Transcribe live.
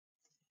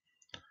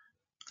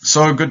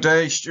So good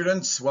day,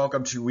 students.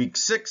 Welcome to week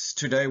 6.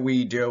 Today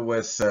we deal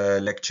with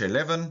lecture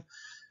 11,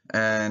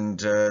 and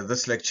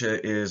this lecture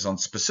is on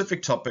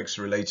specific topics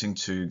relating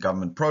to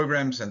government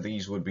programs, and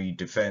these would be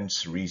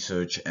defense,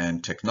 research,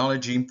 and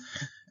technology.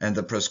 And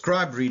the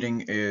prescribed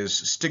reading is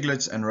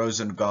Stiglitz and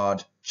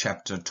Rosengard,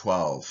 chapter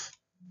 12.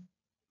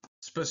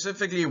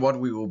 Specifically, what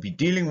we will be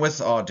dealing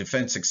with are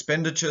defense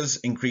expenditures,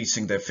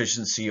 increasing the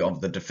efficiency of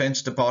the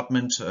Defense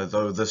Department.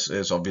 Though this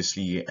is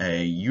obviously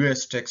a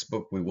US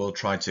textbook, we will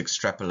try to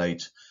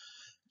extrapolate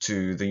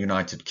to the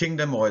United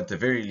Kingdom, or at the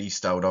very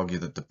least, I would argue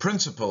that the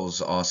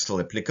principles are still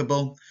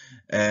applicable.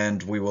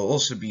 And we will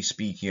also be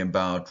speaking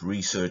about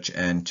research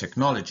and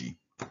technology.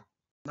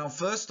 Now,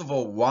 first of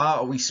all, why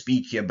are we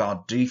speaking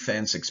about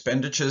defense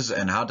expenditures,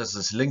 and how does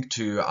this link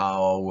to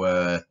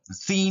our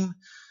theme?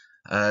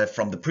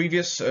 From the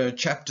previous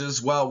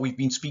chapters? Well, we've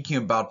been speaking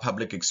about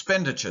public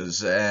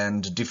expenditures,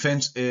 and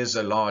defense is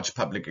a large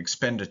public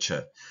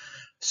expenditure.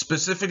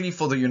 Specifically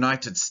for the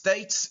United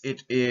States,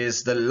 it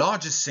is the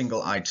largest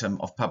single item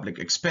of public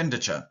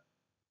expenditure.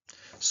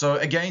 So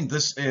again,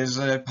 this is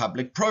a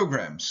public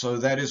program, so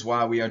that is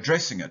why we are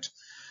addressing it.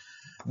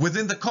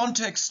 Within the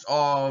context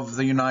of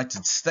the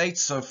United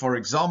States, so for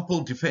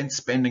example, defense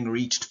spending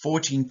reached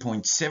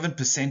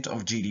 14.7%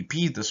 of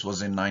GDP. This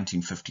was in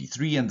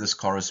 1953, and this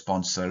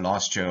corresponds to the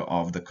last year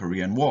of the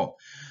Korean War.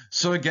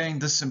 So again,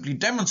 this simply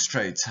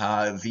demonstrates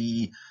how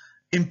the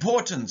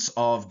importance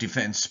of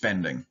defense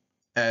spending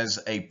as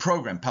a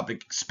program,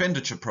 public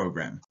expenditure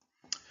program.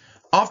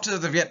 After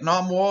the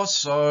Vietnam War,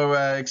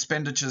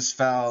 expenditures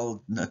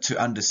fell to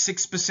under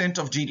 6%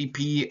 of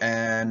GDP,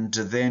 and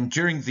then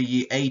during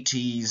the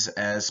 80s,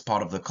 as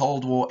part of the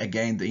Cold War,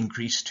 again the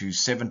increase to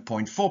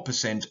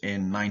 7.4%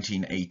 in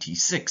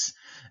 1986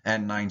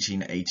 and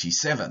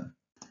 1987.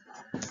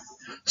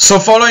 So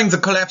following the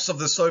collapse of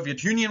the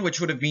Soviet Union, which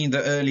would have been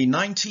the early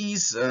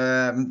 90s,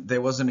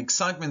 there was an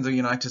excitement in the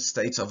United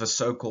States of a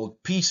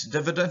so-called peace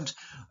dividend.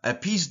 A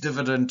peace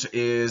dividend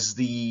is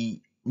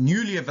the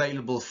newly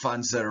available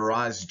funds that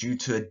arise due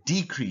to a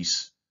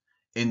decrease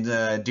in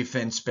the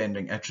defense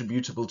spending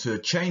attributable to a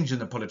change in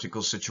the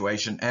political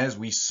situation, as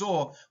we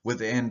saw with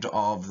the end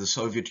of the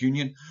Soviet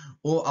Union,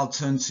 or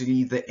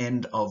alternatively the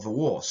end of the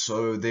war.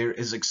 So there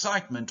is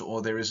excitement,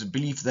 or there is a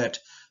belief that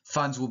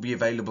funds will be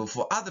available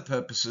for other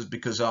purposes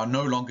because they are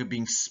no longer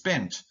being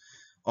spent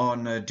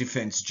on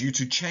defense due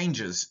to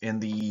changes in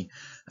the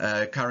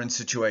current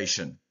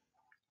situation.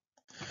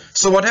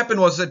 So what happened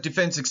was that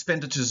defense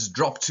expenditures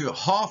dropped to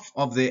half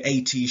of the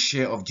 80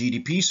 share of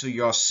GDP. So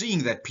you are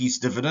seeing that peace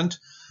dividend.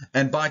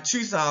 And by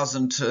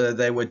 2000,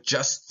 they were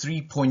just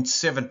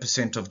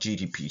 3.7% of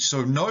GDP.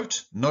 So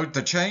note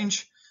the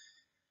change.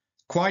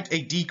 Quite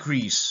a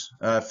decrease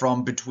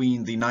from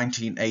between the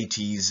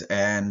 1980s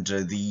and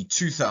the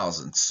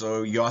 2000s.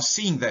 So you are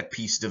seeing that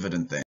peace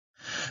dividend there.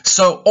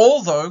 So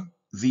although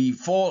the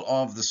fall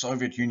of the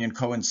Soviet Union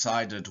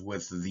coincided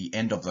with the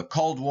end of the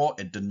Cold War,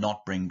 it did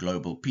not bring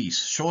global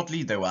peace.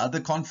 Shortly, there were other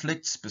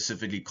conflicts,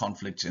 specifically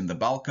conflicts in the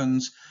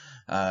Balkans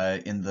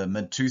in the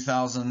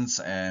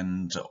mid-2000s,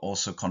 and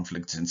also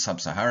conflicts in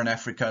sub-Saharan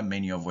Africa,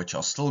 many of which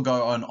are still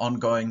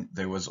ongoing.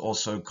 There was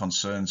also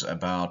concerns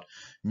about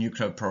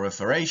nuclear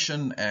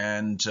proliferation,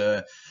 and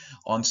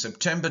on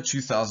September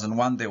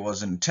 2001, there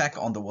was an attack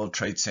on the World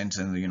Trade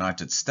Center in the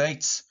United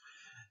States.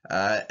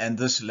 And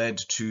this led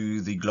to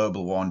the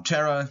global war on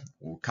terror,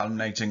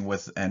 culminating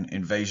with an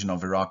invasion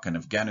of Iraq and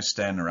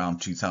Afghanistan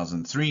around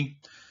 2003.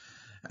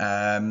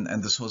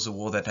 And this was a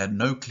war that had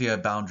no clear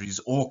boundaries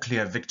or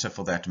clear victor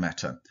for that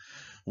matter.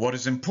 What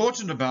is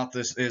important about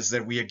this is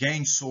that we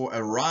again saw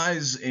a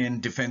rise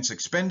in defense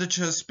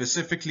expenditures.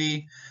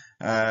 Specifically,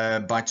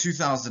 by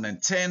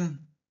 2010,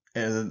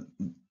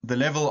 the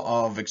level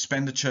of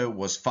expenditure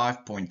was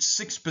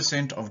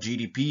 5.6% of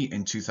GDP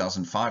in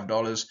 2005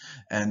 dollars,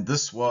 and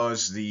this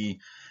was the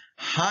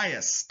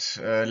highest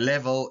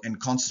level in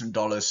constant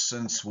dollars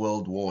since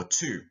World War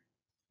II.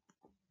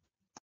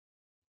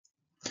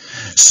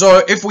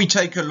 So if we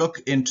take a look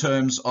in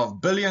terms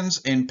of billions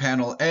in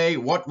panel A,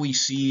 what we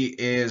see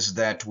is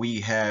that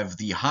we have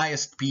the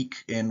highest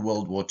peak in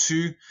World War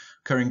II.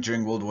 Occurring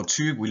during World War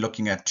II, we're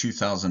looking at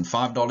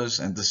 $2005,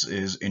 and this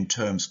is in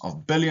terms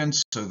of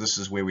billions. So this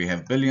is where we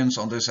have billions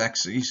on this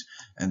axis,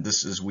 and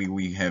this is where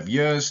we have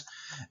years.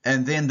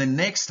 And then the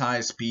next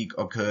highest peak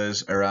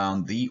occurs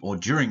around or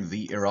during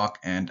the Iraq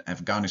and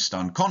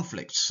Afghanistan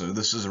conflict. So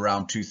this is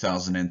around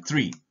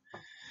 2003.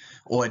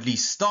 Or at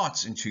least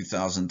starts in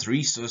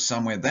 2003, so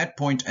somewhere at that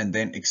point, and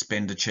then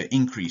expenditure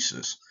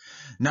increases.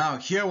 Now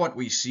here what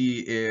we see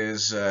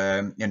is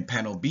in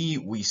panel B,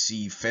 we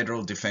see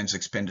federal defense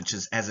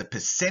expenditures as a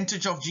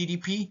percentage of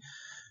GDP.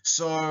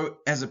 So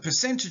as a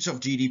percentage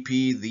of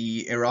GDP,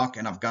 the Iraq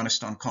and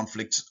Afghanistan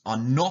conflicts are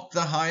not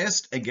the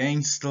highest.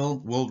 Again, still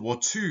World War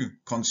II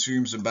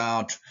consumes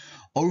about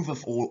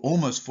almost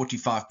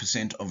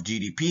 45% of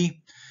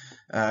GDP.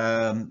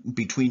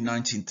 Between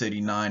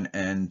 1939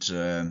 and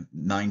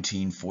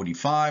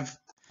 1945.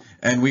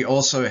 And we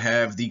also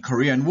have the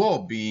Korean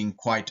War being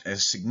quite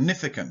as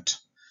significant.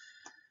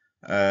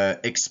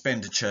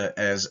 expenditure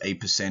as a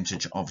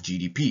percentage of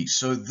GDP.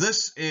 So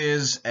this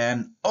is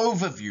an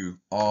overview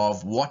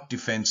of what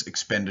defense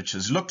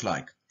expenditures look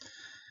like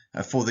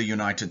for the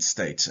United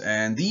States.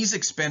 And these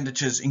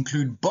expenditures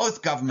include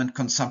both government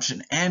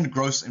consumption and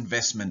gross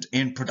investment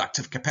in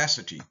productive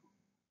capacity.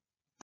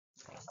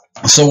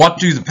 So what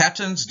do the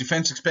patterns,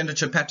 defense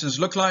expenditure patterns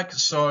look like?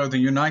 So the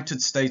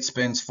United States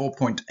spends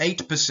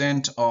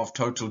 4.8% of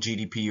total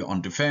GDP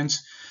on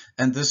defense,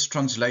 and this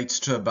translates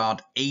to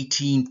about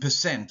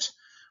 18%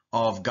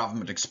 of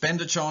government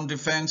expenditure on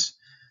defense.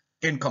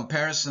 In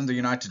comparison, the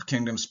United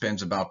Kingdom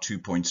spends about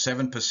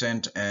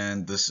 2.7%,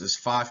 and this is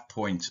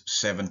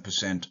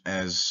 5.7%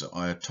 as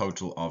a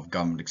total of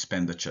government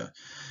expenditure.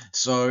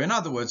 So in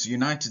other words, the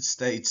United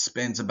States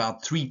spends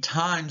about 3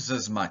 times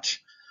as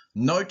much.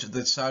 Note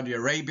that Saudi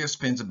Arabia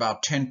spends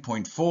about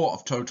 10.4%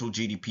 of total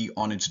GDP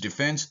on its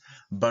defense,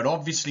 but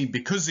obviously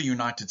because the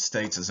United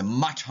States has a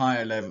much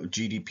higher level of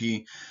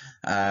GDP,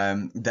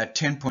 that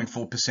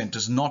 10.4%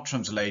 does not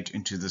translate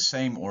into the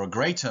same or a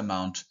greater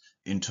amount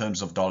in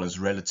terms of dollars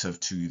relative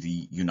to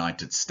the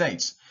United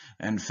States.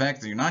 In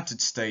fact, the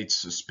United States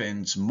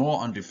spends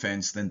more on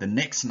defense than the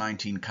next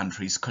 19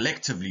 countries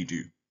collectively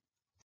do.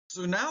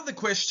 So now the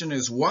question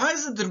is, why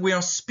is it that we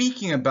are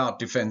speaking about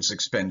defense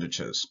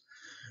expenditures?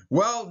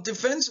 Well,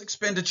 defense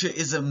expenditure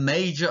is a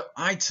major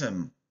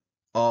item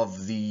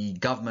of the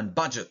government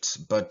budget,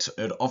 but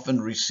it often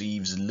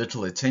receives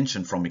little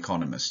attention from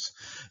economists.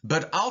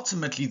 But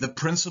ultimately, the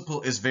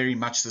principle is very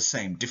much the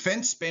same.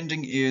 Defense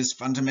spending is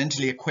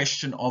fundamentally a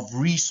question of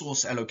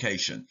resource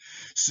allocation.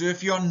 So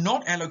if you're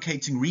not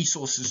allocating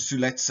resources to,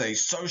 let's say,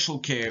 social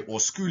care or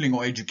schooling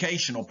or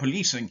education or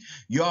policing,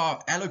 you are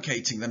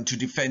allocating them to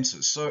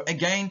defenses. So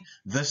again,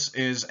 this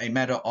is a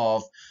matter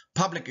of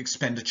public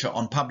expenditure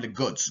on public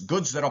goods,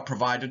 goods that are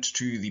provided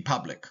to the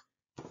public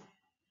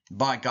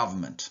by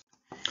government.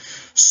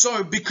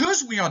 So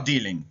because we are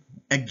dealing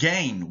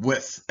again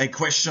with a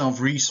question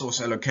of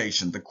resource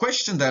allocation, the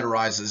question that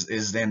arises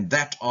is then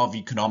that of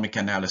economic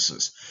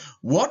analysis.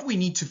 What we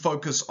need to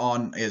focus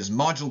on is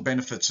marginal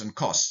benefits and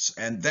costs,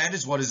 and that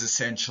is what is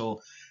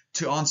essential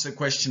to answer the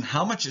question,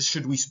 how much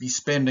should we be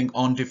spending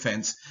on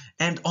defense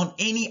and on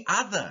any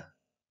other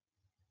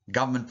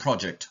government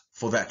project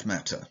for that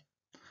matter?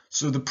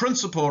 So the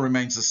principle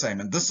remains the same,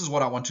 and this is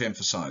what I want to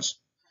emphasize.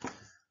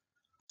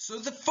 So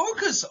the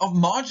focus of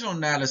marginal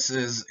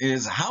analysis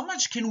is how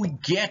much can we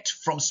get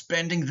from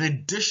spending the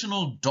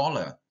additional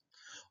dollar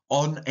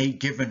on a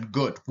given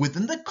good.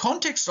 Within the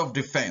context of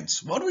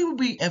defense, what we will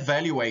be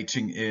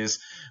evaluating is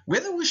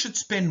whether we should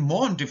spend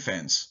more on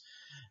defense.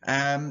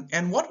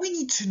 And what we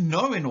need to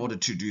know in order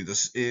to do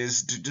this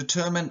is to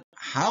determine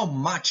how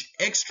much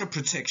extra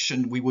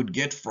protection we would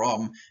get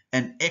from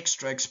an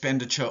extra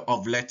expenditure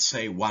of, let's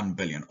say, 1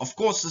 billion. Of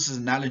course, this is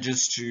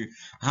analogous to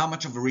how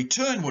much of a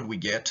return would we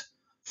get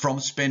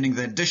from spending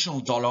the additional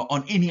dollar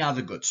on any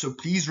other good. So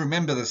please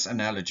remember this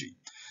analogy.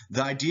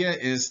 The idea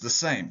is the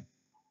same.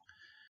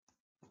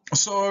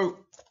 So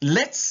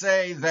let's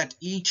say that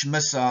each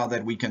missile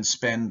that we can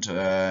spend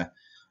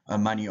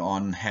money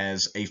on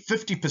has a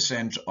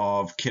 50%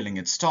 of killing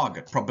its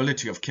target,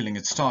 probability of killing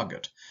its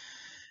target.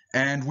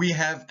 And we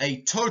have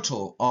a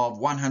total of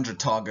 100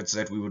 targets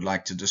that we would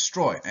like to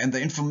destroy. And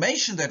the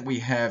information that we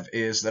have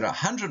is that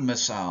 100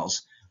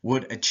 missiles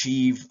would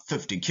achieve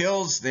 50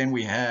 kills. Then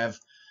we have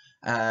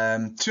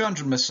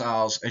 200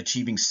 missiles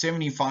achieving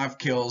 75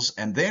 kills,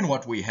 and then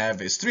what we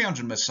have is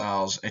 300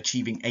 missiles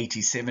achieving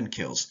 87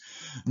 kills.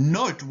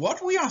 Note,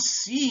 what we are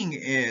seeing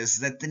is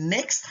that the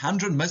next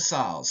 100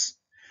 missiles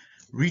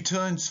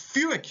returns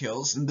fewer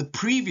kills than the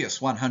previous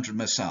 100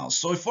 missiles.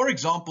 So for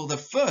example, the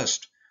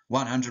first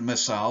 100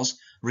 missiles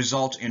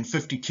result in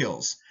 50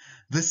 kills.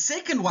 The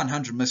second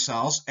 100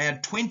 missiles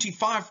add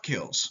 25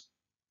 kills.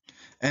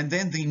 And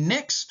then the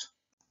next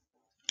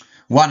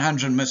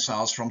 100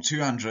 missiles from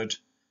 200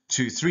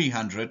 to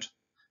 300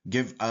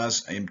 give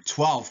us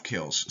 12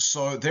 kills.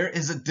 So there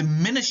is a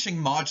diminishing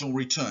marginal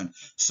return.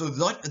 So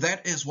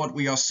that is what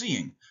we are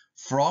seeing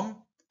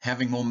from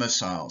having more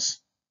missiles.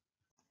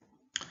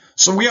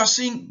 So we are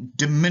seeing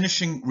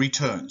diminishing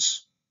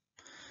returns.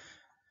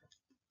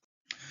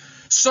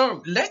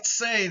 So let's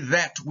say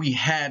that we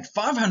had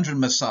 500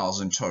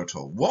 missiles in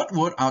total. What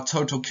would our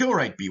total kill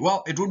rate be?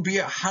 Well, it would be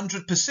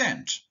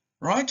 100%,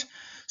 right?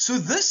 So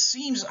this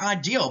seems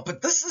ideal,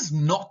 but this is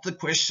not the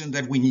question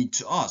that we need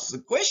to ask. The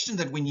question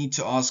that we need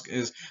to ask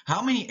is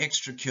how many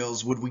extra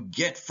kills would we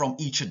get from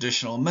each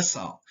additional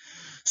missile?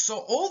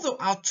 So although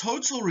our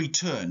total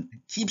return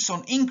keeps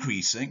on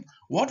increasing,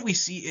 what we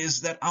see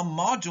is that our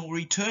marginal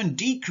return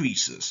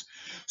decreases.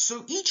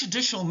 So each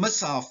additional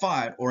missile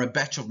fired, or a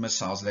batch of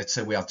missiles, let's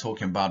say we are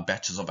talking about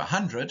batches of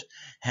 100,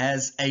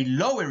 has a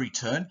lower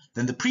return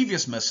than the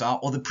previous missile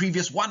or the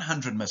previous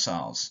 100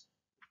 missiles.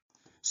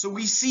 So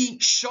we see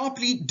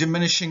sharply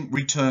diminishing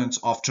returns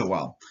after a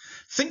while.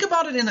 Think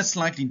about it in a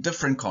slightly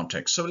different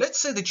context. So let's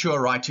say that you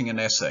are writing an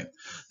essay.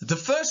 The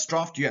first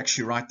draft, you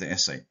actually write the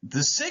essay.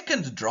 The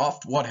second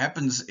draft, what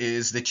happens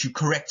is that you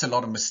correct a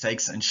lot of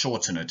mistakes and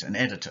shorten it and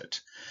edit it.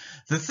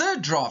 The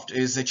third draft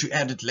is that you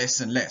edit less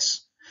and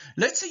less.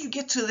 Let's say you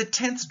get to the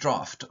 10th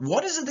draft.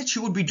 What is it that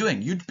you would be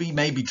doing? You'd be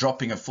maybe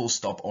dropping a full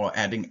stop or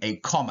adding a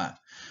comma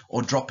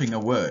or dropping a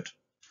word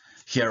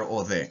here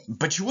or there.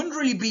 But you wouldn't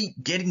really be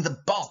getting the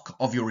bulk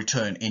of your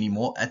return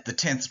anymore at the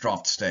 10th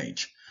draft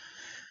stage.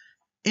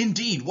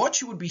 Indeed,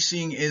 what you would be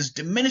seeing is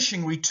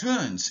diminishing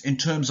returns in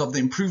terms of the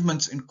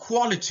improvements in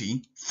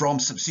quality from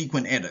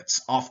subsequent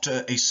edits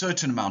after a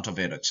certain amount of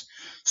edits.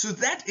 So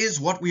that is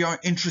what we are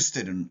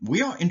interested in.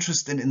 We are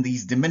interested in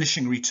these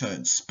diminishing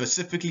returns,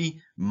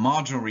 specifically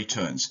marginal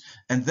returns.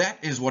 And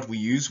that is what we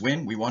use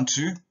when we want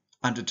to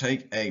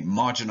undertake a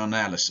margin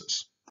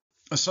analysis.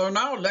 So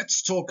now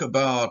let's talk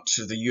about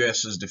the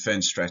US's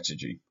defense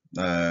strategy.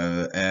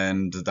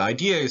 And the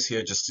idea is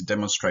here just to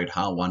demonstrate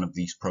how one of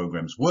these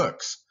programs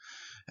works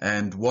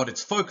and what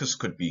its focus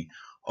could be.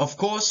 Of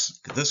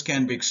course, this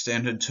can be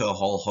extended to a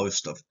whole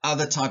host of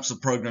other types of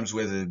programs,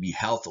 whether it be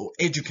health or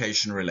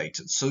education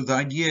related. So the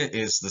idea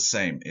is the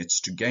same.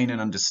 It's to gain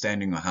an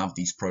understanding of how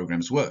these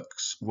programs work.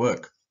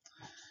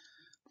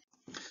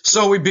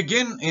 So we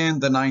begin in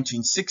the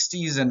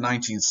 1960s and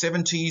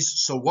 1970s.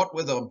 So what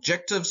were the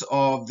objectives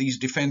of these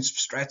defense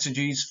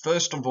strategies?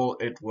 First of all,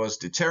 it was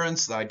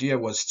deterrence. The idea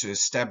was to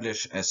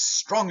establish a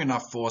strong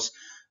enough force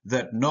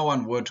that no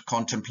one would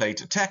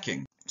contemplate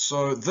attacking.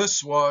 So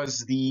this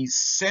was the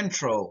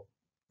central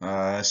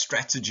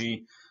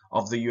strategy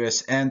of the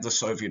US and the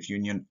Soviet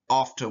Union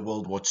after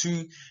World War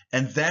II,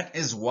 and that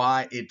is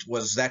why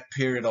that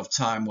period of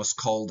time was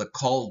called the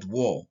Cold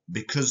War,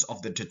 because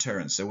of the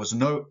deterrence. There was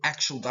no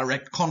actual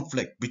direct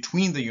conflict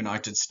between the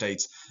United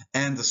States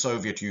and the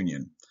Soviet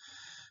Union.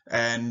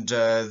 And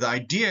the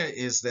idea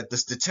is that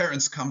this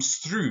deterrence comes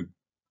through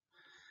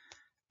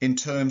in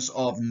terms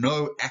of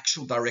no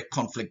actual direct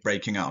conflict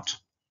breaking out.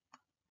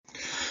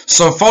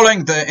 So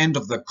following the end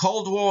of the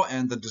Cold War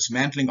and the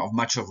dismantling of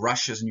much of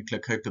Russia's nuclear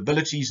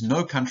capabilities,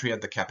 no country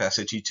had the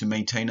capacity to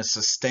maintain a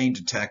sustained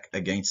attack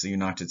against the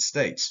United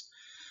States.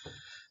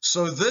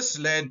 So this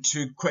led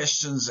to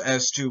questions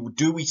as to,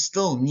 do we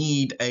still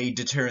need a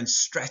deterrence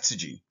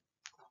strategy?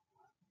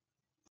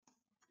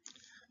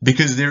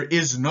 Because there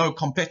is no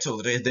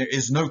competitor, there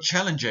is no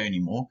challenger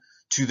anymore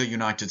to the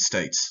United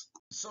States.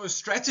 So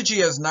strategy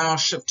has now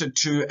shifted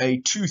to a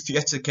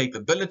two-theater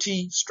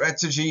capability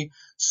strategy.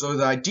 So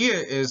the idea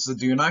is that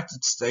the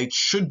United States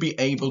should be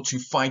able to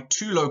fight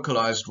two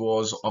localized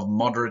wars of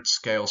moderate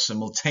scale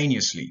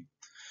simultaneously.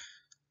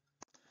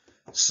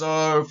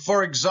 So,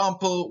 for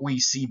example,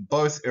 we see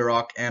both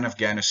Iraq and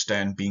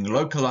Afghanistan being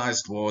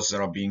localized wars that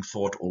are being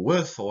fought or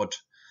were fought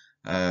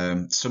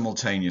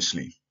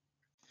simultaneously.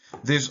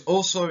 There's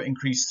also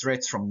increased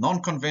threats from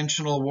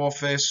non-conventional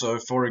warfare, so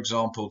for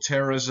example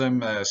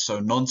terrorism, so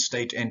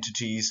non-state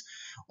entities,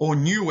 or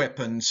new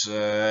weapons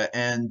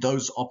and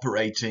those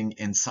operating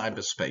in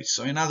cyberspace.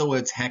 So in other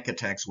words, hack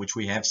attacks, which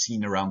we have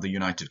seen around the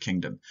United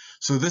Kingdom.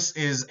 So this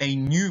is a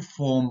new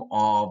form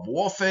of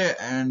warfare,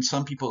 and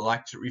some people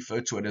like to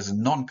refer to it as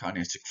a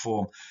non-kinetic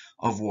form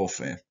of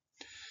warfare.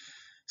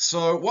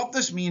 So what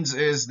this means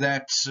is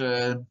that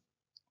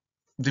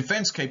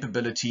defense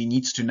capability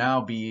needs to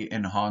now be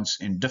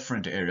enhanced in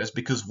different areas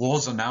because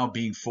wars are now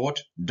being fought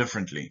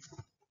differently.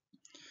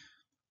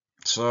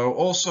 So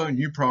also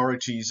new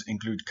priorities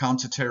include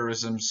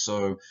counterterrorism.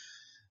 So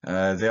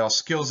there are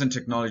skills and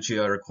technology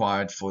that are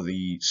required for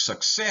the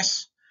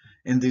success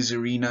in this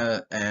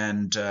arena,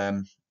 and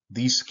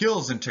these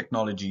skills and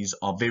technologies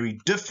are very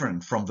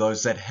different from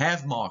those that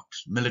have marked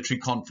military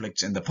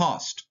conflicts in the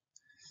past.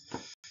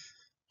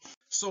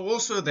 So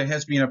also there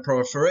has been a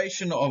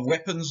proliferation of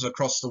weapons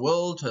across the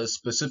world,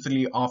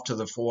 specifically after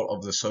the fall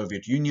of the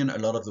Soviet Union. A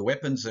lot of the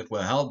weapons that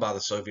were held by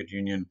the Soviet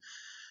Union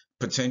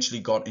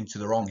potentially got into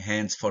the wrong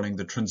hands following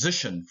the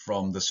transition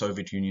from the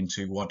Soviet Union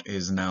to what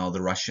is now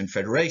the Russian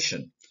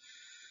Federation.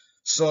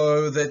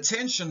 So the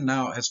attention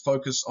now has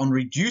focused on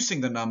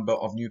reducing the number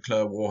of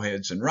nuclear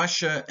warheads in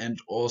Russia and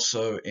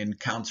also in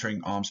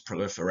countering arms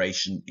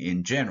proliferation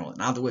in general.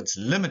 In other words,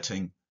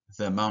 limiting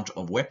the amount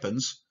of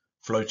weapons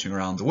floating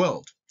around the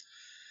world.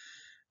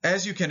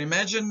 As you can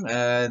imagine,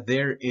 the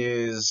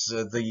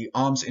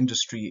arms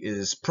industry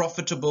is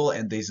profitable,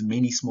 and there's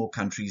many small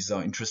countries that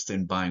are interested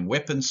in buying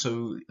weapons.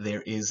 So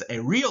there is a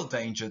real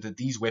danger that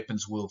these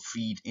weapons will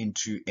feed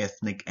into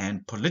ethnic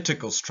and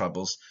political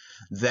troubles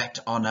that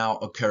are now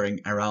occurring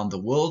around the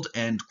world.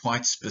 And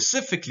quite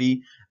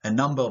specifically, a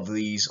number of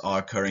these are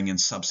occurring in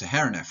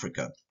sub-Saharan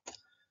Africa.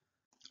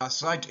 I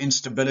cite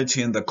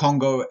instability in the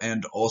Congo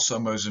and also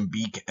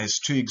Mozambique as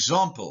two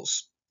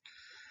examples.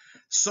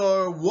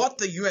 So what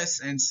the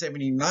US and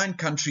 79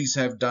 countries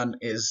have done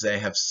is they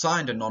have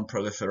signed a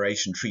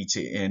non-proliferation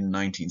treaty in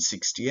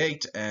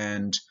 1968,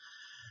 and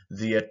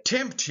the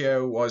attempt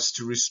here was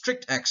to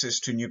restrict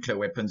access to nuclear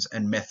weapons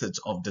and methods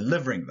of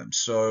delivering them.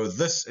 So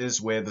this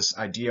is where this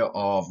idea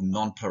of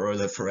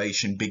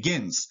non-proliferation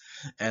begins,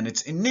 and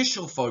its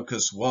initial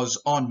focus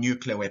was on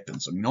nuclear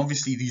weapons. I mean,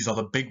 obviously these are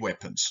the big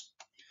weapons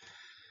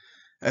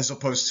as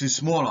opposed to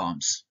small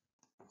arms.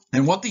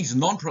 And what these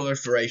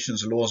non-proliferation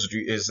laws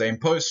do is they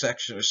impose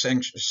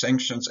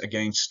sanctions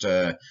against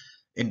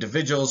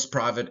individuals,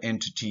 private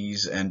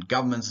entities, and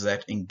governments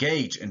that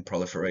engage in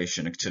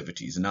proliferation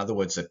activities. In other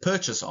words, that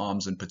purchase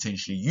arms and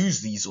potentially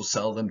use these or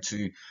sell them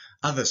to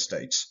other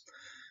states.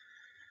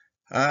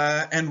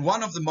 And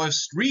one of the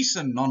most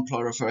recent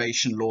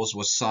non-proliferation laws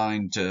was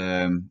signed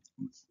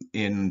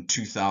in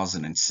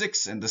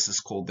 2006, and this is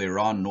called the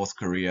Iran, North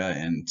Korea,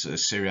 and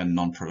Syria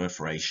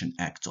Non-Proliferation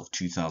Act of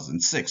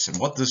 2006. And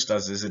what this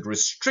does is it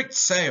restricts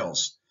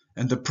sales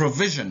and the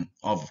provision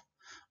of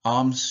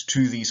arms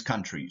to these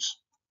countries.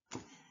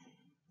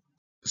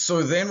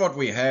 So then what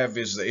we have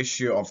is the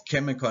issue of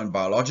chemical and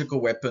biological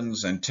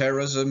weapons and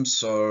terrorism.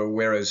 So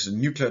whereas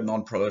nuclear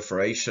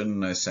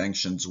non-proliferation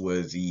sanctions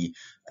were the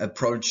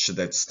approach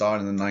that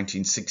started in the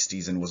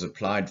 1960s and was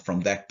applied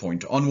from that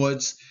point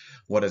onwards,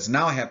 what has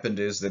now happened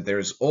is that there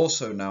is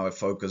also now a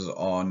focus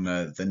on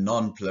the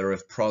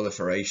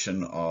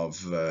non-proliferation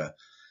of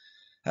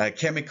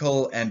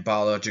chemical and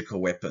biological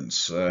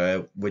weapons,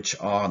 which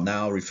are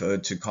now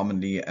referred to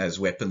commonly as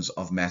weapons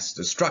of mass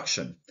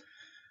destruction.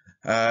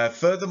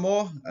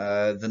 Furthermore,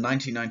 the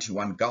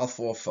 1991 Gulf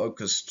War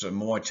focused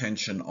more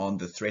attention on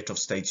the threat of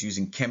states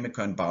using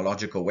chemical and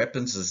biological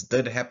weapons. This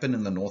did happen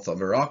in the north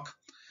of Iraq.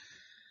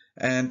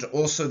 And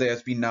also there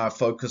has been now a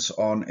focus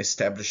on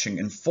establishing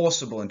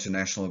enforceable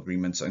international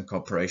agreements and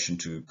cooperation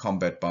to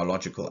combat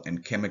biological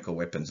and chemical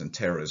weapons and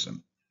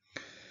terrorism.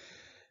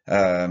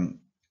 And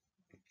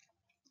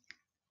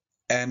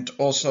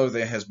also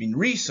there has been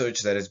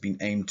research that has been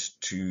aimed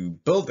to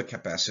build the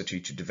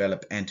capacity to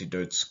develop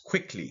antidotes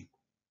quickly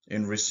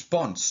in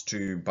response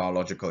to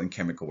biological and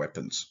chemical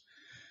weapons.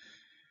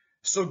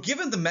 So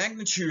given the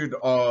magnitude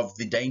of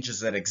the dangers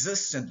that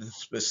exist and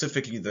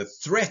specifically the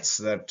threats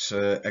that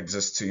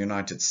exist to the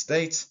United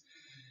States,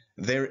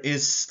 there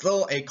is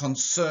still a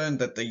concern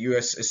that the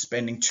US is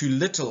spending too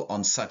little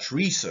on such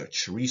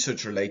research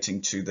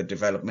relating to the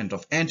development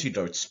of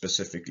antidotes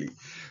specifically.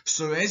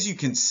 So as you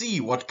can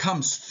see, what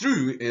comes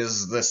through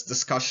is this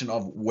discussion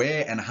of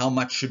where and how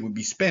much should we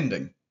be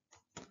spending.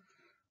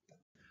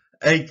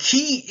 A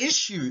key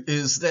issue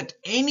is that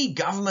any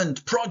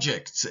government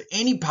project,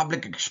 any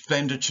public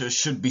expenditure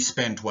should be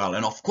spent well.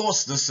 And of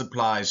course, this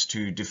applies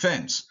to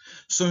defense.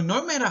 So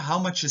no matter how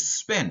much is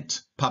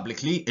spent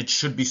publicly, it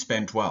should be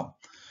spent well.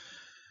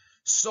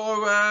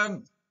 So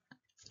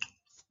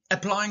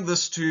applying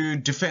this to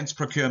defense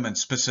procurement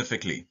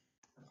specifically.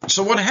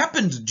 So what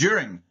happened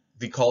during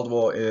the Cold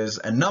War is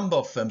a number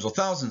of firms, or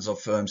thousands of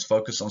firms,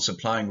 focused on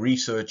supplying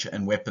research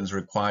and weapons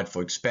required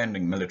for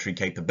expanding military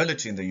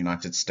capability in the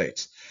United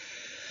States.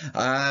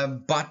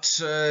 What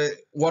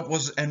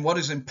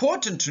is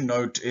important to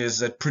note is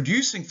that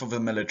producing for the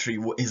military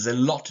is a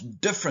lot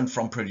different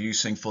from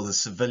producing for the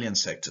civilian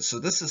sector. So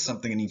this is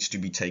something that needs to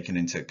be taken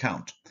into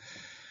account.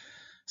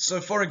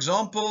 So for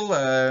example,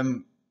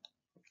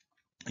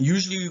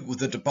 usually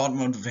the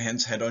Department of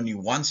Defense had only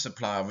one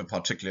supplier of a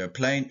particular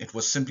plane. It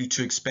was simply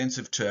too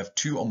expensive to have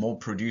two or more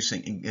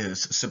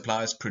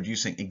suppliers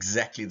producing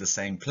exactly the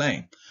same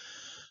plane.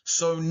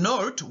 So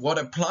note, what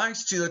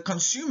applies to the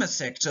consumer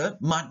sector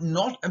might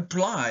not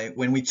apply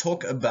when we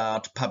talk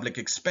about public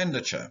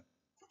expenditure.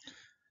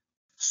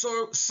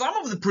 So some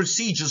of the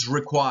procedures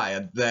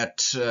required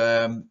that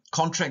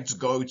contracts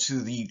go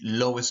to the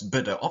lowest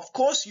bidder. Of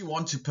course, you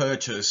want to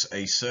purchase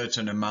a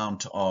certain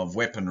amount of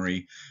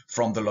weaponry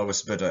from the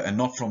lowest bidder and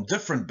not from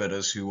different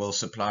bidders who will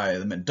supply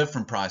them at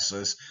different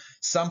prices,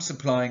 some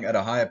supplying at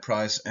a higher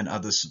price and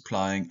others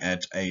supplying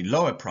at a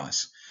lower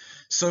price.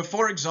 So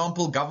for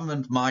example,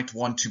 government might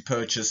want to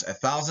purchase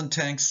 1,000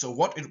 tanks. So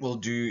what it will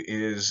do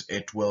is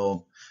it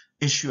will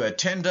issue a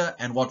tender,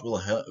 and what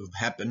will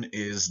happen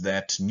is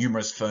that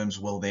numerous firms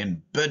will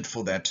then bid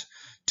for that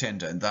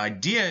tender. And the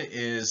idea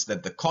is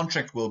that the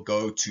contract will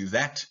go to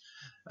that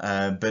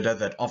bidder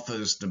that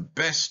offers the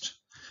best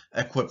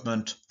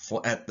equipment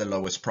at the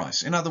lowest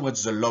price. In other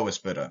words, the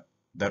lowest bidder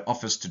that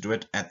offers to do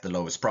it at the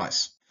lowest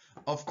price.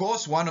 Of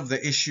course, one of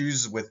the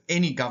issues with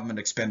any government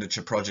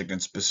expenditure project,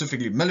 and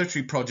specifically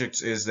military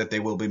projects, is that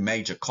there will be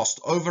major cost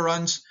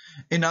overruns.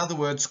 In other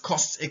words,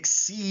 costs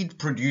exceed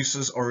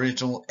producers'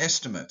 original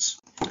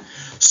estimates.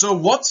 So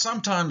what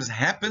sometimes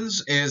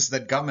happens is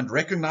that government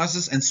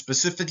recognizes, and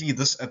specifically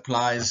this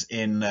applies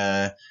in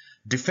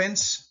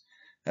defense,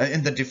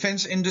 in the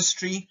defense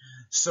industry.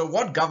 So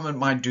what government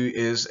might do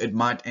is it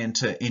might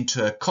enter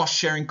into a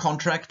cost-sharing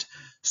contract.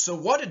 So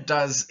what it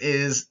does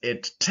is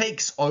it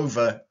takes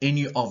over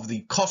any of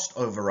the cost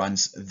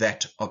overruns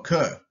that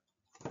occur.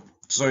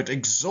 So it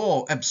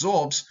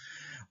absorbs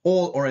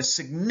all or a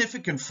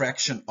significant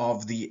fraction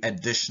of the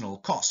additional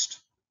cost,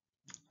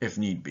 if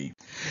need be.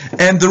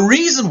 And the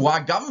reason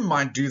why government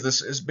might do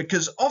this is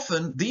because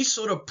often these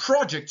sort of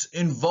projects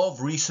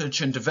involve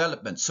research and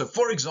development. So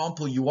for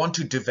example, you want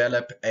to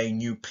develop a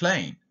new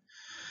plane.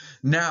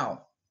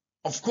 Now,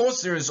 of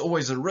course, there is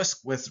always a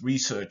risk with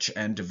research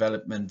and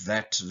development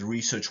that the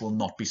research will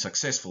not be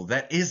successful.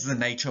 That is the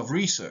nature of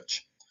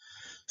research.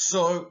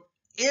 So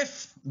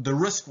if the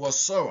risk was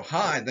so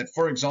high that,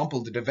 for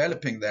example, the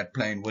developing that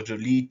plane would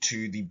lead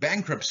to the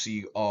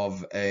bankruptcy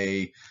of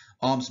a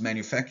arms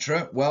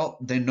manufacturer, well,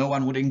 then no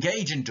one would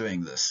engage in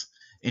doing this.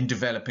 in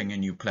developing a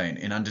new plane,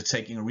 in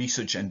undertaking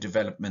research and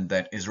development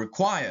that is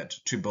required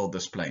to build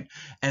this plane.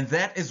 And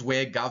that is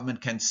where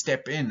government can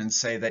step in and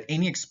say that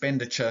any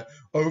expenditure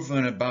over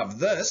and above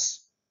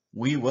this,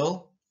 we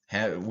will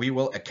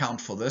account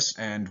for this,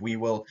 and we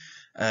will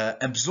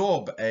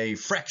absorb a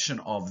fraction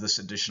of this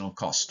additional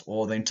cost,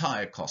 or the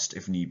entire cost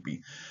if need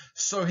be.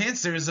 So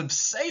hence there is a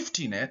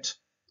safety net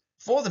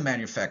for the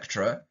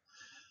manufacturer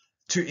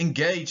to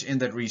engage in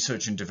that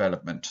research and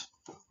development.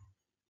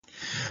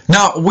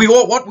 Now,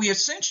 what we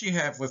essentially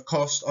have with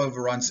cost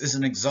overruns is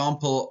an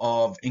example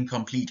of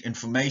incomplete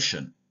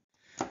information.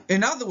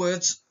 In other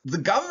words, the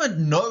government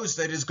knows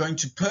that it's going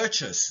to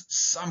purchase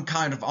some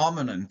kind of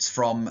armament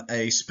from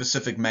a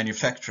specific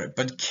manufacturer,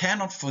 but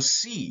cannot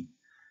foresee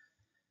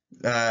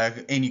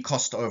any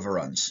cost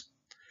overruns.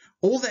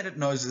 All that it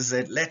knows is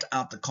that it let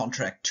out the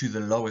contract to the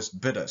lowest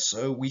bidder.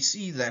 So we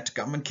see that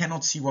government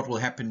cannot see what will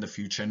happen in the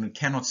future, and we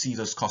cannot see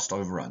those cost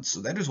overruns.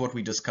 So that is what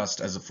we discussed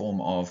as a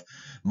form of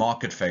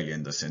market failure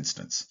in this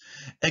instance.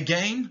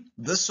 Again,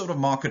 this sort of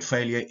market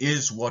failure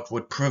is what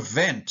would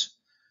prevent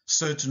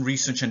certain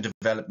research and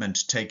development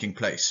taking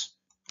place.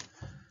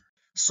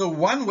 So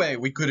one way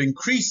we could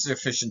increase the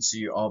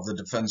efficiency of the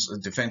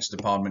Defense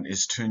Department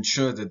is to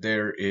ensure that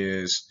there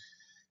is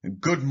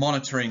good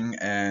monitoring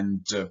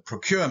and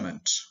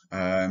procurement.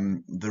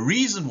 The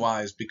reason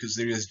why is because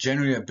there is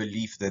generally a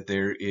belief that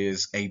there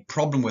is a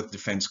problem with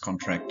defense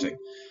contracting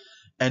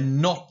and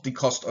not the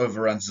cost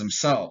overruns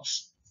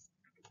themselves.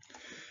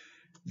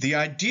 The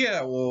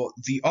idea or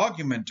the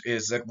argument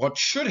is that what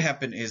should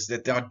happen is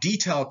that there are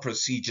detailed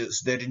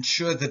procedures that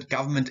ensure that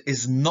government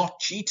is not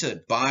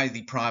cheated by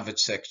the private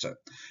sector.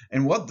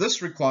 And what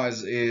this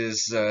requires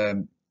is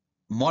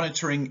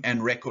monitoring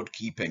and record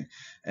keeping,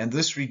 and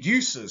this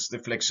reduces the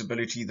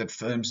flexibility that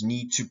firms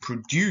need to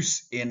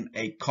produce in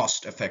a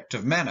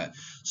cost-effective manner.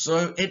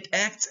 So it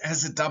acts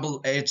as a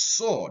double-edged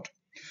sword.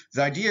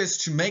 The idea is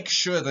to make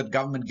sure that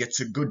government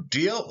gets a good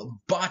deal,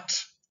 but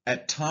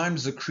at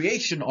times the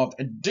creation of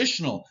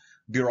additional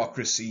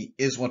bureaucracy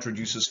is what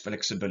reduces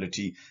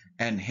flexibility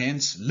and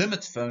hence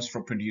limits firms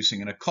from producing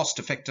in a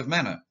cost-effective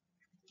manner.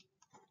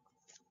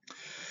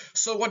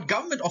 So what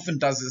government often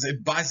does is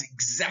it buys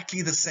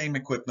exactly the same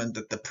equipment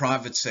that the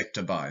private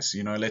sector buys,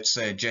 let's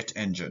say a jet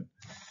engine.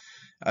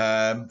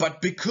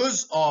 But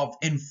because of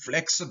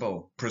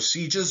inflexible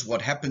procedures,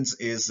 what happens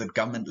is that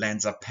government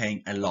lands up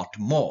paying a lot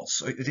more.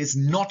 So it is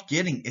not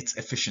getting its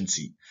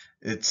efficiency.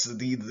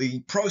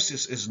 The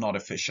process is not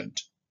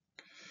efficient.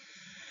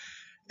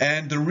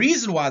 And the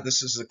reason why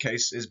this is the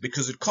case is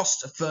because it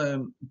costs a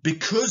firm,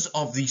 because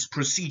of these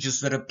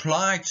procedures that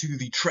apply to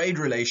the trade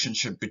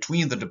relationship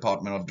between the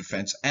Department of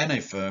Defense and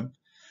a firm.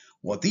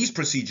 What these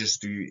procedures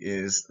do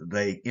is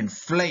they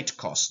inflate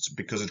costs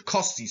because it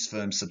costs these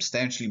firms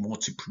substantially more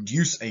to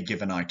produce a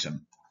given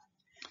item.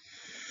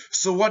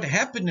 So what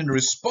happened in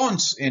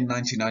response in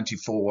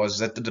 1994 was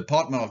that the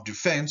Department of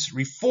Defense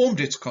reformed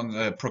its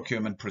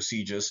procurement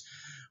procedures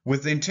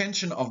with the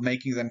intention of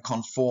making them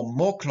conform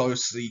more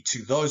closely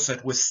to those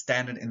that were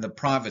standard in the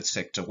private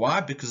sector. Why?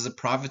 Because the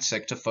private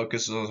sector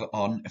focuses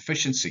on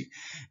efficiency.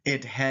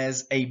 It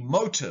has a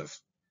motive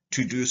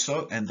to do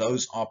so, and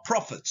those are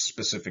profits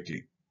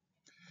specifically.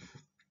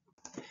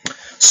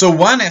 So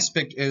one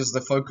aspect is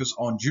the focus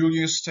on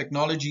dual-use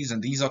technologies,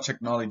 and these are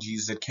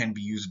technologies that can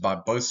be used by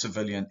both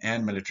civilian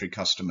and military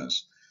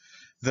customers.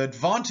 The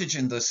advantage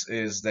in this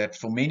is that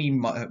for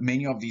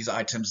many of these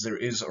items, there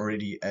is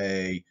already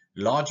a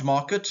large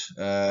market.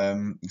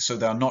 So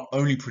they are not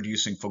only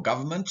producing for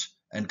government,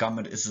 and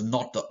government is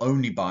not the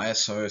only buyer.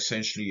 So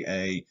essentially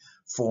a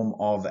form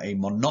of a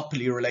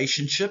monopoly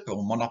relationship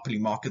or monopoly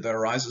market that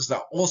arises. They're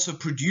also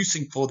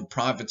producing for the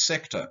private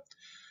sector.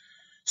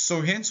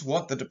 So hence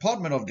what the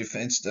Department of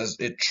Defense does,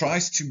 it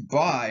tries to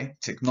buy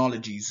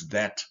technologies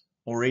that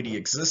already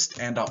exist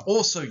and are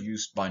also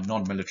used by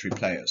non-military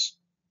players.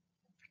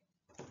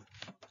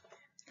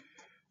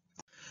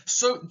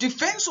 So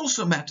defense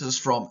also matters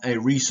from a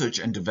research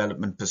and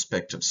development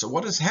perspective. So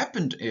what has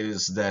happened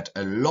is that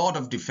a lot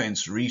of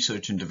defense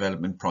research and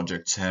development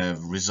projects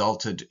have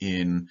resulted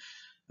in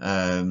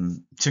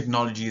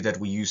technology that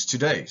we use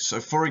today.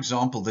 So for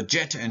example, the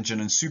jet engine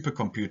and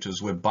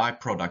supercomputers were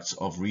byproducts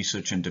of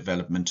research and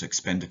development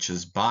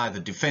expenditures by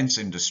the defense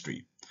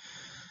industry.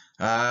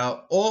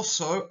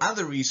 Also,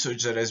 other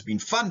research that has been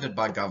funded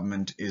by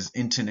government is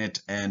internet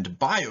and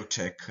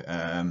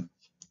biotech,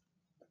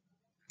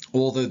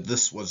 although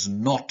this was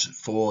not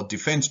for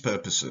defense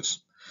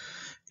purposes.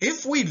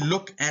 If we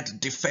look at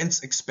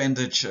defense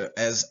expenditure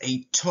as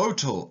a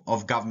total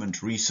of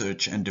government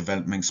research and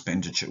development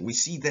expenditure, we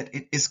see that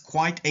it is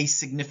quite a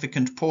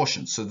significant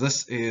portion. So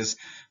this is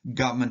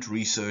government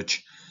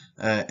research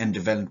and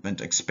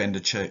development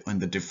expenditure in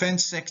the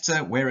defense sector,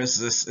 whereas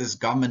this is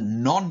government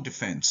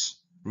non-defense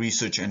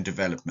research and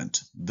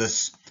development,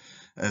 this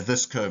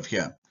curve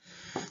here.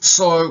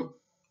 So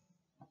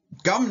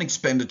Government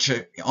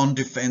expenditure on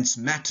defense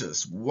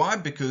matters. Why?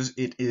 Because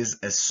it is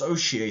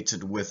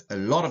associated with a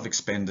lot of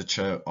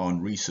expenditure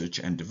on research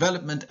and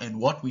development, and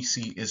what we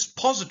see is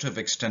positive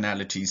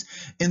externalities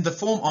in the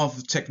form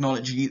of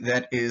technology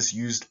that is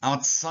used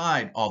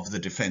outside of the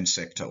defense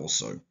sector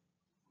also.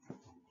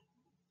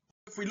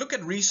 If we look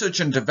at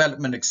research and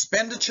development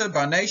expenditure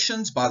by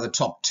nations, by the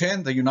top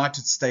 10, the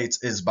United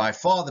States is by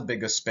far the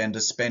biggest spender,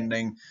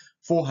 spending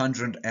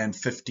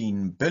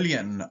 $415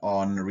 billion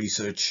on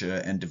research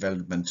and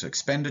development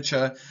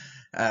expenditure,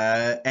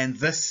 and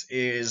this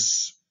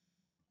is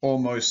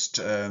almost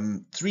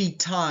 3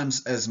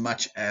 times as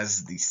much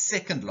as the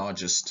second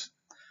largest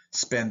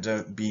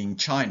spender, being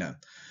China.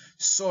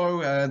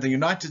 So the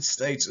United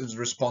States is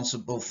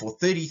responsible for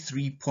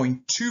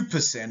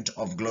 33.2%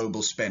 of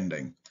global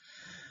spending.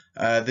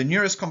 The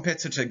nearest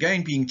competitor,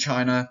 again being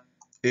China,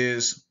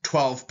 is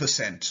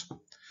 12%.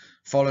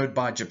 Followed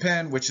by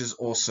Japan, which is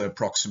also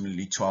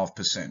approximately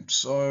 12%.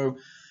 So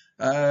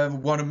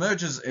what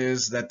emerges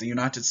is that the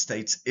United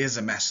States is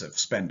a massive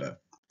spender.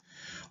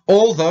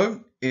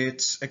 Although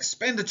its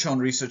expenditure on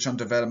research and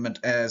development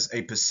as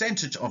a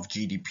percentage of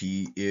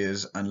GDP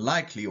is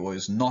unlikely or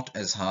is not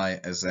as high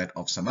as that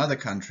of some other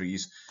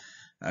countries,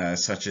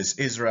 such as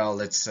Israel,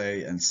 let's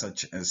say, and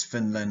such as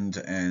Finland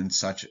and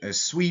such as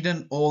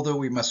Sweden, although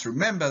we must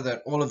remember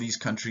that all of these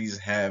countries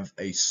have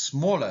a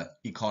smaller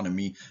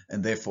economy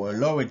and therefore a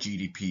lower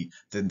GDP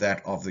than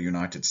that of the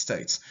United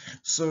States.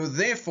 So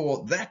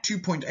therefore, that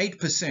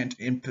 2.8%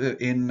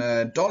 in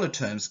dollar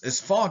terms is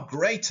far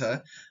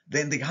greater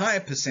than the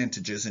higher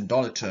percentages in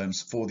dollar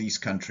terms for these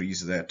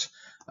countries that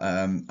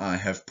I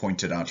have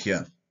pointed out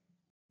here.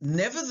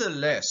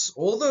 Nevertheless,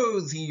 although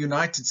the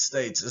United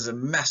States is a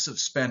massive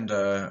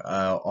spender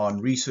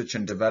on research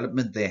and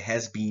development, there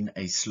has been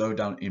a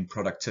slowdown in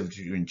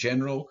productivity in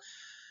general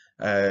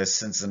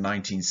since the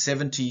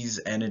 1970s,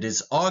 and it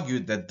is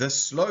argued that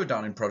this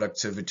slowdown in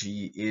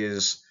productivity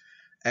is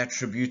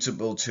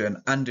attributable to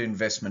an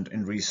underinvestment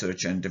in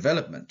research and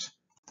development.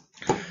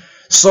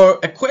 So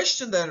a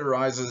question that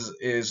arises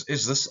is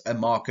this a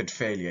market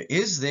failure?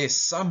 Is there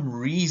some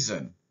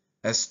reason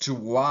as to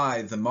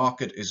why the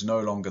market is no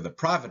longer, the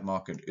private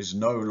market is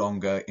no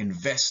longer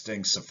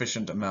investing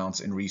sufficient amounts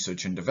in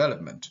research and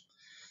development?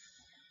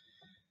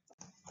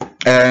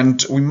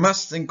 And we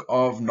must think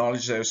of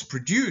knowledge that is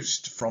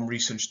produced from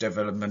research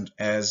development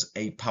as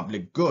a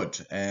public good.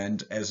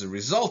 And as a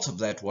result of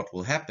that, what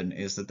will happen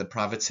is that the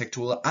private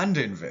sector will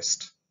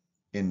underinvest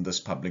in this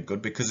public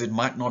good because it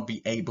might not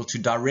be able to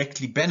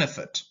directly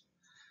benefit.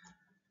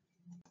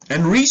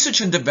 And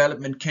research and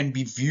development can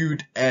be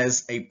viewed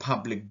as a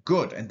public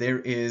good, and there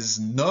is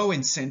no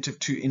incentive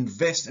to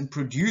invest and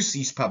produce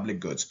these public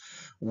goods.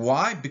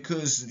 Why?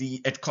 Because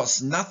it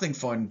costs nothing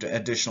for an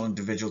additional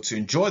individual to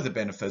enjoy the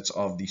benefits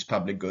of these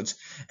public goods,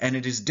 and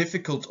it is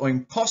difficult or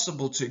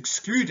impossible to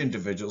exclude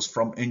individuals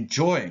from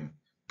enjoying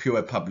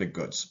pure public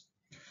goods.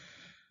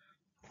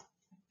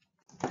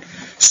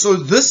 So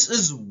this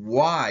is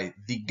why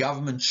the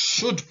government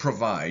should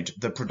provide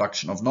the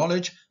production of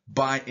knowledge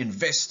by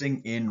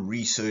investing in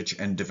research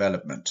and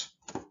development,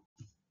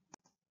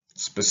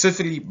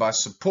 specifically by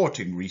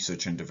supporting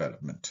research and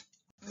development.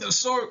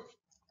 So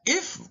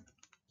if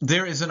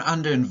there is an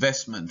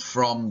underinvestment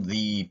from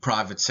the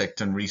private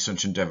sector in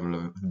research and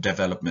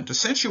development,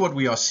 essentially what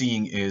we are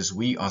seeing is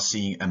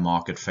a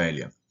market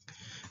failure.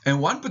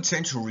 And one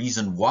potential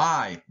reason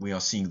why we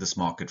are seeing this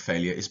market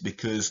failure is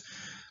because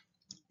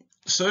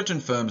certain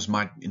firms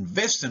might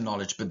invest in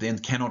knowledge but then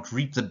cannot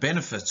reap the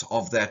benefits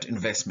of that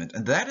investment.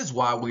 And that is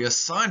why we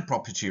assign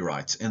property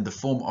rights in the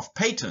form of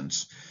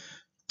patents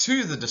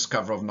to the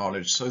discoverer of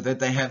knowledge, so that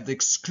they have the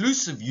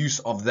exclusive use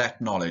of that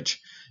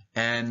knowledge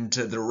and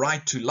the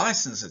right to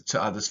license it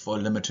to others for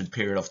a limited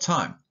period of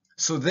time.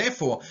 So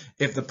therefore,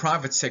 if the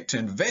private sector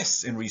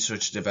invests in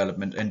research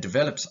development and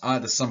develops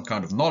either some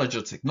kind of knowledge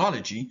or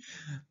technology,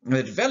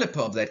 the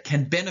developer of that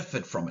can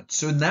benefit from it.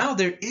 So now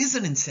there is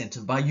an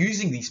incentive by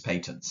using these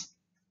patents.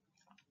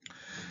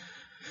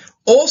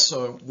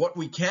 Also, what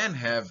we can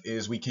have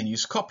is we can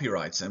use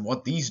copyrights, and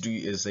what these do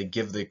is they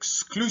give the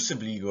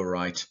exclusive legal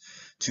right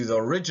to the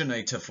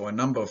originator for a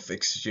number of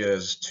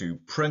fixtures to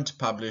print,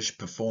 publish,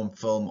 perform,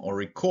 film, or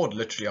record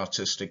literary,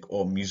 artistic,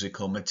 or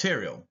musical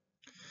material.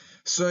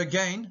 So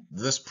again,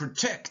 this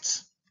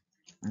protects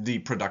the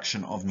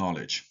production of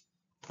knowledge.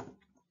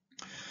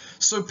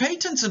 So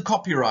patents and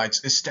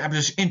copyrights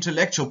establish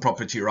intellectual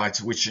property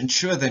rights which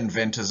ensure that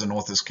inventors and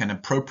authors can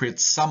appropriate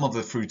some of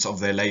the fruits of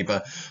their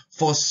labor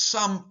for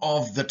some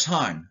of the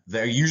time.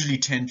 They usually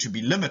tend to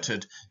be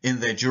limited in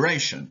their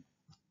duration.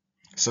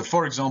 So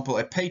for example,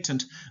 a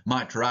patent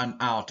might run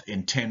out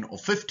in 10 or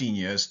 15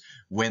 years,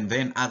 when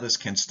then others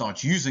can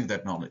start using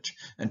that knowledge.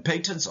 And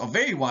patents are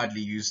very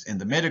widely used in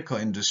the medical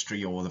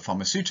industry or the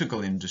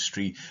pharmaceutical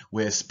industry,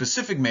 where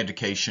specific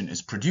medication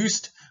is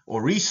produced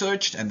or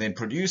researched and then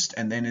produced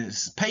and then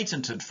is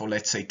patented for,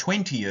 let's say,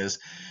 20 years.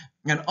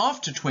 And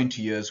after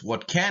 20 years,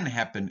 what can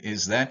happen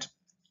is that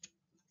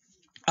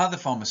other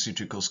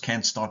pharmaceuticals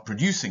can start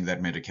producing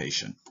that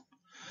medication.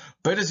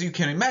 But as you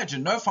can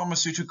imagine, no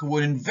pharmaceutical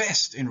would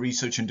invest in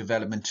research and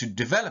development to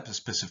develop a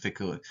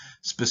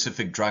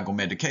specific drug or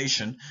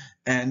medication,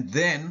 and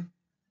then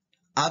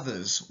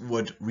others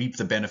would reap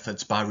the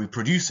benefits by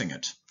reproducing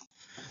it.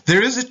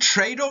 There is a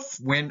trade-off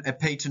when a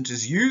patent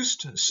is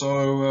used.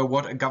 So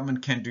what a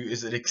government can do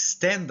is it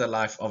extend the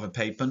life of a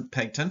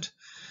patent.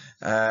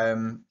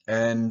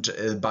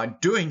 By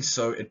doing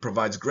so, it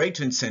provides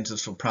greater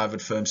incentives for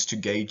private firms to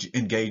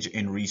engage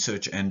in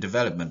research and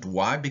development.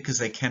 Why? Because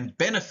they can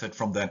benefit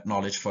from that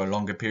knowledge for a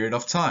longer period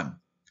of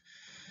time.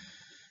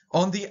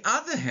 On the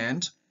other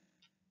hand,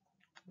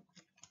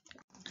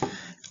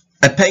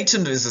 a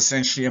patent is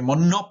essentially a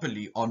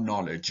monopoly on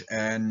knowledge,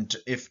 and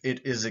if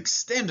it is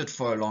extended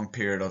for a long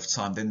period of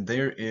time, then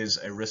there is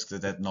a risk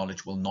that that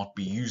knowledge will not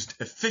be used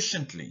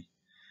efficiently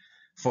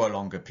for a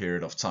longer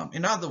period of time.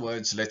 In other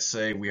words, let's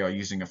say we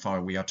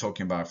are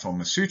talking about a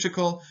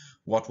pharmaceutical.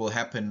 What will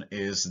happen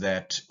is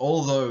that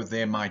although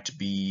there might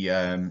be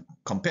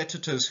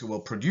competitors who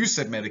will produce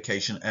that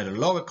medication at a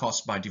lower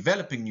cost by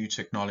developing new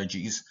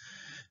technologies,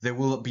 they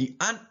will be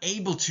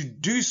unable to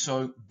do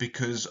so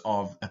because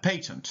of a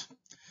patent.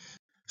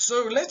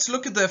 So let's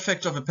look at the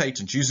effect of a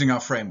patent using our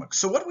framework.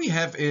 So what we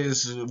have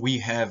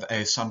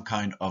is some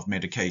kind of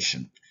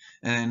medication,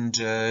 and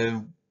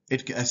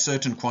a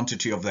certain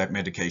quantity of that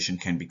medication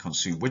can be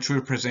consumed, which we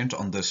represent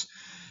on this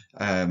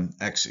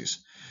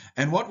axis.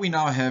 And what we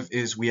now have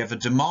is we have a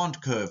demand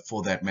curve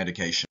for that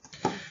medication.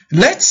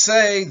 Let's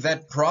say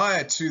that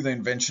prior to the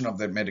invention of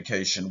that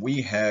medication,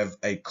 we have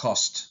a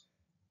cost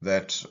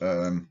that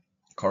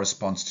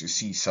corresponds to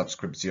C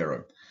subscript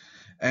 0.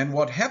 And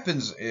what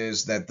happens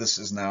is that this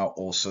is now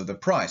also the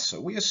price. So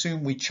we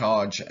assume we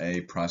charge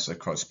a price that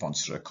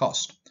corresponds to a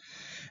cost.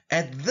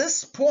 At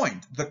this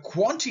point, the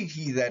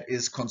quantity that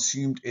is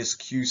consumed is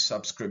Q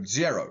subscript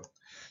 0.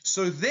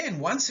 So then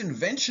once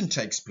invention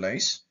takes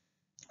place,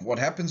 what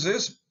happens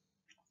is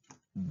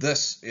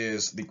this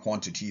is the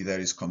quantity that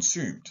is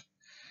consumed.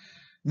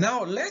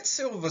 Now let's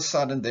say all of a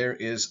sudden there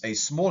is a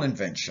small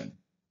invention.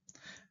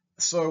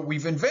 So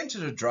we've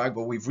invented a drug,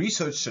 or we've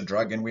researched a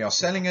drug, and we are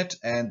selling it,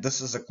 and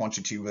this is the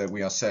quantity that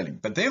we are selling.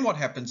 But then what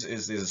happens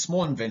is there's a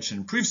small invention,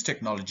 improves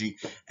technology,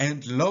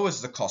 and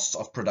lowers the costs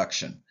of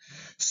production.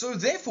 So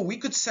therefore, we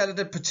could sell it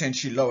at a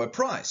potentially lower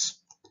price,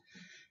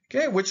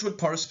 okay, which would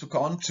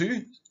correspond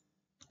to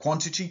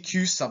quantity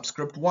Q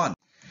subscript 1.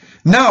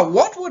 Now,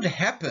 what would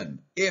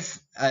happen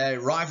if a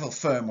rival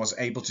firm was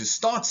able to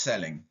start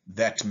selling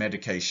that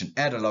medication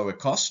at a lower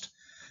cost?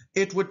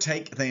 It would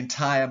take the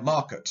entire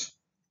market.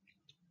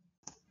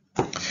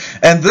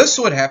 And this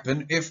would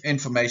happen if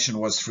information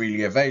was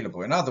freely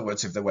available. In other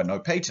words, if there were no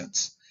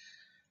patents.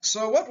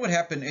 So what would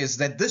happen is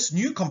that this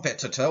new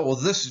competitor, or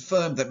this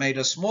firm that made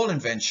a small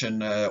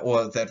invention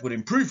or that would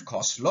improve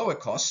costs, lower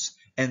costs,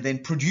 and then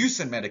produce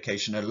a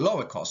medication at a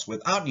lower cost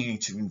without needing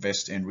to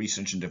invest in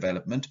research and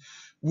development,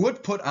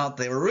 would put out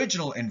the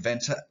original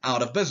inventor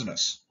out of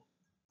business.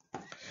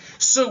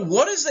 So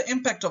what is the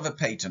impact of a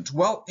patent?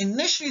 Well,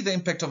 initially the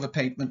impact of a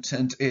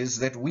patent is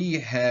that we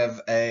have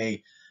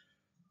a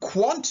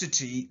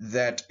quantity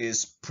that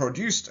is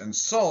produced and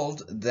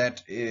sold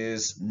that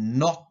is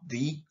not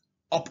the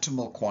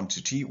optimal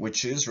quantity,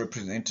 which is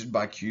represented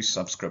by Q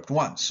subscript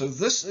 1. So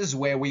this is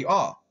where we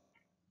are.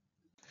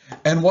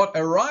 And what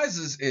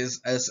arises is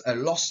as a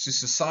loss to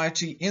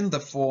society in the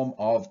form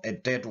of a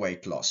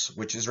deadweight loss,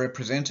 which is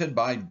represented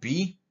by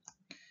B,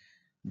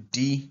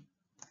 D,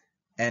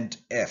 and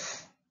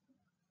F.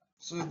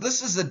 So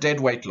this is a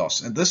deadweight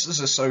loss, and this is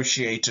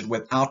associated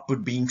with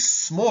output being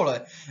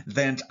smaller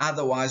than it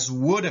otherwise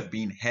would have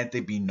been had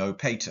there been no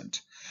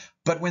patent.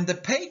 But when the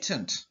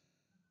patent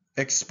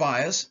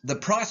expires, the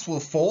price will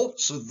fall.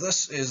 So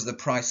this is the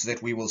price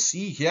that we will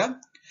see here,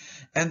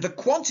 and the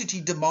quantity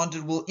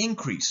demanded will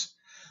increase.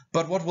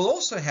 But what will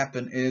also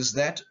happen is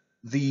that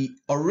the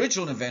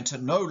original inventor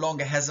no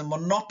longer has a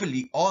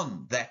monopoly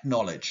on that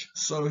knowledge.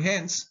 So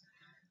hence,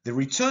 the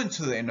return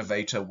to the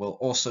innovator will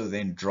also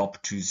then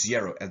drop to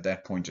 0 at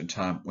that point in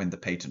time when the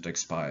patent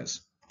expires.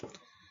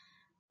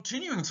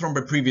 Continuing from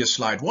the previous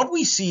slide, what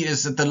we see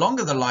is that the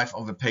longer the life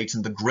of a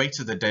patent, the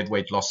greater the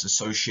deadweight loss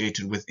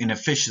associated with the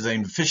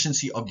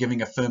inefficiency of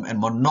giving a firm a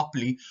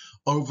monopoly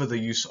over the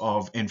use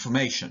of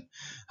information.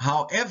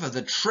 However,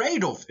 the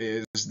trade-off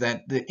is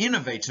that the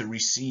innovator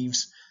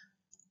receives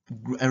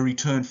a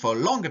return for a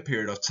longer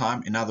period of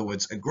time, in other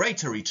words, a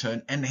greater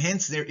return, and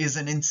hence there is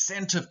an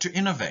incentive to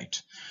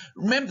innovate.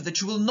 Remember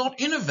that you will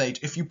not innovate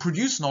if you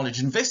produce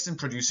knowledge, invest in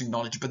producing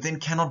knowledge, but then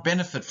cannot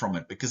benefit from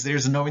it because there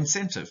is no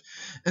incentive.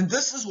 And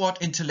this is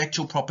what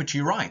intellectual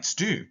property rights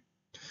do.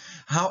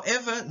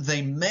 However,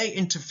 they may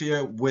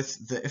interfere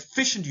with the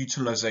efficient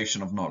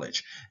utilization of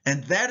knowledge,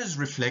 and that is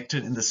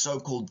reflected in the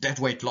so-called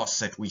deadweight loss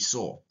that we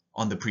saw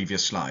on the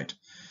previous slide.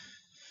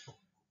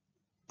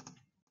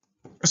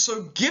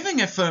 So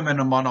giving a firm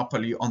a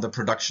monopoly on the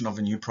production of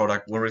a new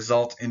product will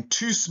result in a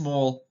too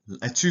small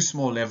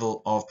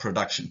level of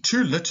production,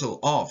 too little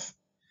of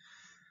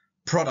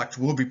product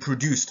will be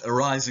produced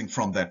arising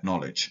from that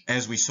knowledge,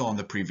 as we saw on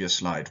the previous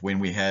slide when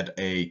we had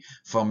a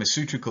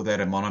pharmaceutical that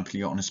had a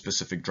monopoly on a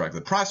specific drug.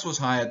 The price was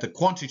higher, the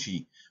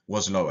quantity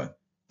was lower.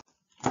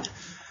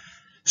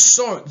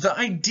 So the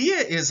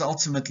idea is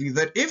ultimately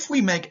that if we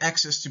make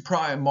access to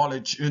prior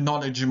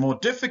knowledge more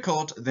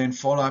difficult, then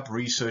follow-up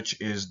research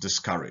is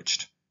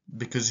discouraged,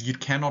 because you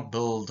cannot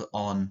build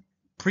on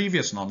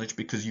previous knowledge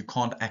because you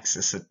can't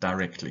access it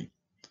directly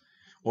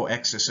or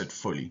access it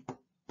fully.